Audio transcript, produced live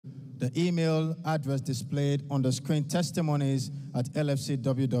The email address displayed on the screen,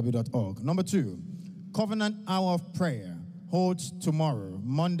 testimonies@lfcww.org. Number 2, Covenant Hour of Prayer holds tomorrow,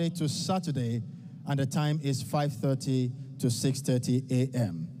 Monday to Saturday, and the time is 5:30 to 6:30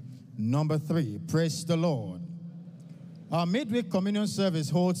 a.m. Number 3, praise the Lord. Our midweek communion service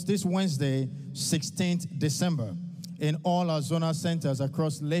holds this Wednesday, 16th December, in all our zonal centers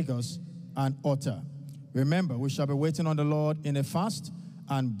across Lagos and Otta. Remember, we shall be waiting on the Lord in a fast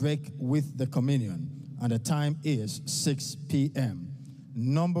and break with the communion, and the time is 6 p.m.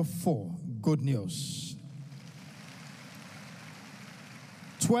 Number 4, good news.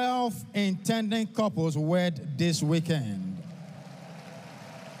 12 intending couples wed this weekend.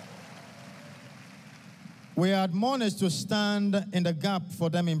 We are admonished to stand in the gap for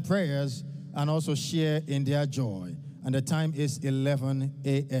them in prayers and also share in their joy, and the time is 11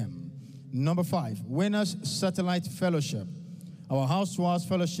 a.m. Number 5, Winners Satellite Fellowship. Our House-to-House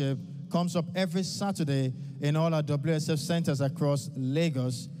Fellowship comes up every Saturday in all our WSF centers across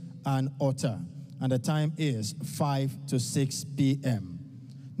Lagos and Otta, and the time is 5 to 6 p.m.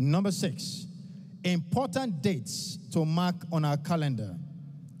 Number 6, important dates to mark on our calendar.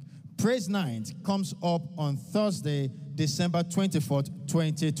 Praise Night comes up on Thursday, December 24th,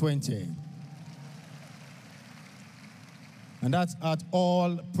 2020. And that's at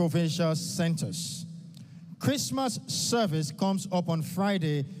all provincial centers. Christmas service comes up on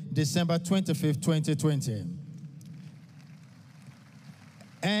Friday, December 25th, 2020.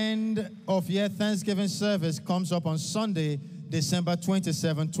 End of year Thanksgiving service comes up on Sunday, December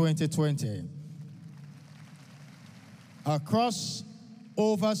 27th, 2020. Our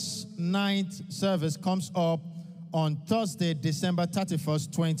crossovers night service comes up on Thursday, December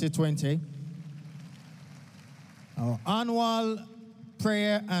 31st, 2020. Our annual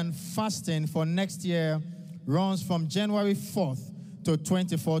prayer and fasting for next year runs from January 4th to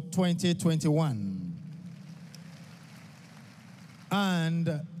 24th, 2021.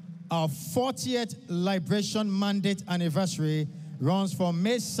 And our 40th Liberation Mandate anniversary runs from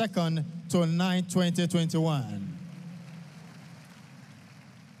May 2nd to 9, 2021.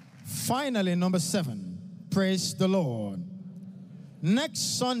 Finally, number 7, praise the Lord.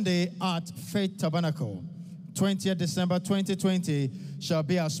 Next Sunday at Faith Tabernacle, 20th December 2020, shall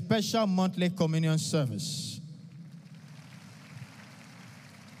be our special monthly communion service.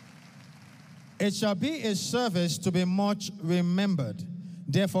 It shall be a service to be much remembered.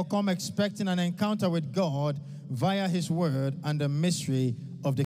 Therefore, come expecting an encounter with God via His Word and the mystery